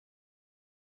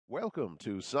Welcome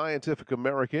to Scientific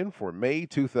American for May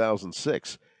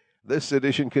 2006. This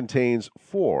edition contains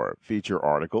 4 feature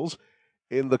articles.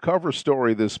 In the cover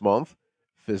story this month,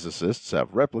 physicists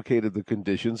have replicated the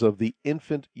conditions of the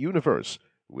infant universe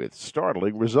with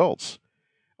startling results.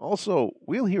 Also,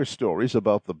 we'll hear stories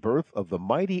about the birth of the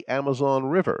mighty Amazon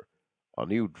River, a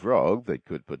new drug that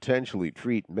could potentially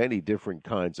treat many different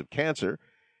kinds of cancer,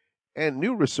 and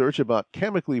new research about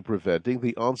chemically preventing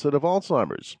the onset of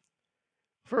Alzheimer's.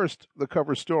 First, the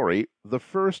cover story, The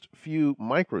First Few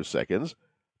Microseconds,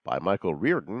 by Michael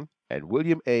Reardon and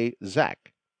William A.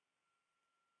 Zach.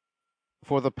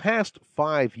 For the past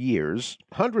 5 years,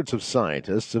 hundreds of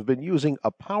scientists have been using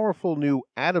a powerful new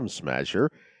atom smasher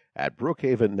at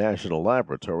Brookhaven National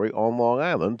Laboratory on Long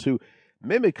Island to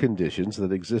mimic conditions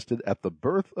that existed at the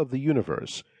birth of the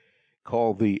universe,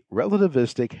 called the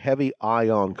Relativistic Heavy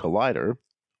Ion Collider,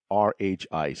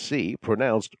 RHIC,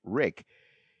 pronounced RIC.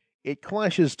 It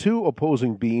clashes 2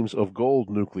 opposing beams of gold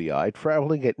nuclei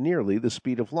traveling at nearly the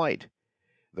speed of light.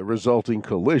 The resulting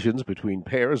collisions between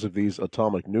pairs of these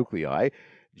atomic nuclei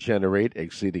generate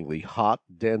exceedingly hot,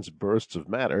 dense bursts of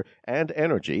matter and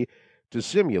energy to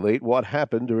simulate what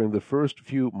happened during the first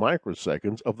few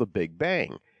microseconds of the Big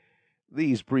Bang.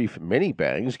 These brief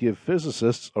mini-bangs give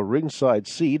physicists a ringside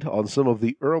seat on some of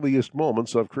the earliest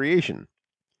moments of creation.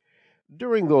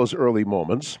 During those early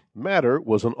moments, matter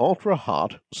was an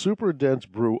ultra-hot, super-dense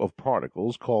brew of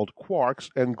particles called quarks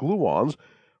and gluons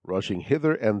rushing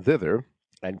hither and thither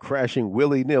and crashing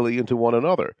willy-nilly into one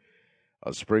another.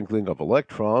 A sprinkling of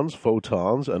electrons,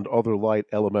 photons, and other light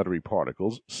elementary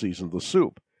particles seasoned the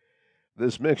soup.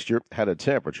 This mixture had a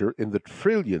temperature in the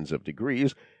trillions of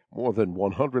degrees, more than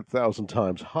 100,000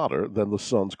 times hotter than the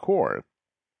sun's core.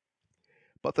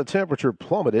 But the temperature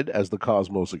plummeted as the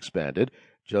cosmos expanded,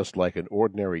 just like an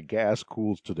ordinary gas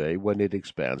cools today when it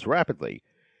expands rapidly.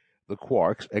 The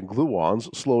quarks and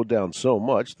gluons slowed down so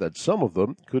much that some of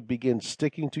them could begin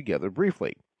sticking together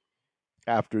briefly.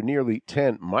 After nearly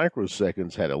 10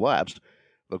 microseconds had elapsed,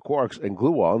 the quarks and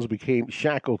gluons became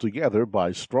shackled together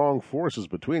by strong forces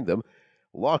between them,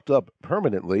 locked up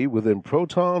permanently within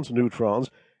protons, neutrons,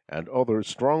 and other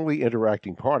strongly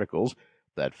interacting particles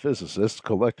that physicists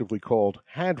collectively called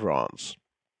hadrons.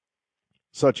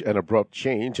 Such an abrupt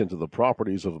change into the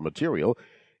properties of a material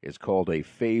is called a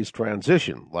phase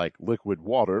transition, like liquid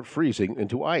water freezing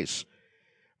into ice.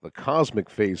 The cosmic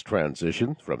phase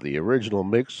transition from the original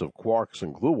mix of quarks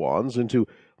and gluons into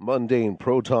mundane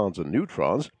protons and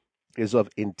neutrons is of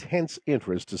intense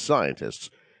interest to scientists,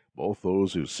 both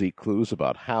those who seek clues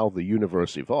about how the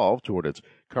universe evolved toward its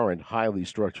current highly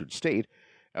structured state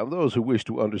and those who wish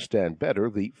to understand better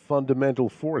the fundamental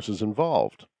forces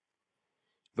involved.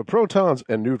 The protons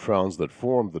and neutrons that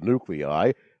form the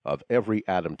nuclei of every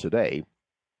atom today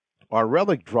are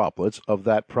relic droplets of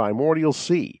that primordial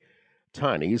sea,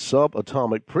 tiny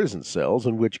subatomic prison cells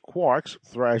in which quarks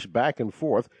thrash back and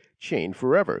forth, chained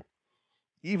forever.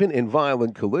 Even in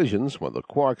violent collisions, when the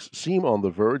quarks seem on the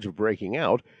verge of breaking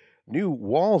out, new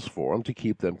walls form to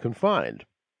keep them confined.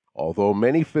 Although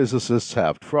many physicists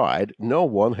have tried, no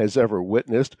one has ever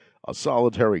witnessed a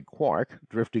solitary quark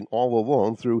drifting all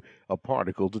alone through a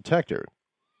particle detector.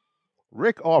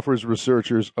 RIC offers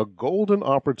researchers a golden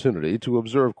opportunity to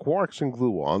observe quarks and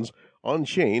gluons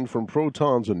unchained from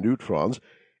protons and neutrons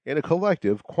in a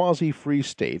collective quasi-free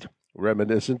state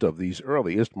reminiscent of these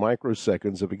earliest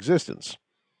microseconds of existence.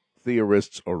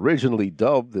 Theorists originally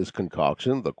dubbed this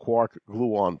concoction the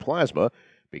quark-gluon plasma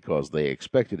because they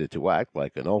expected it to act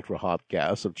like an ultra-hot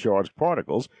gas of charged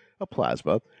particles, a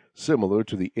plasma, similar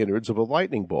to the innards of a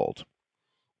lightning bolt.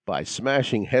 By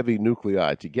smashing heavy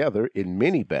nuclei together in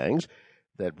mini-bangs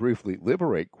that briefly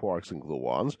liberate quarks and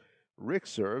gluons, RIC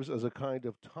serves as a kind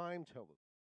of time telescope.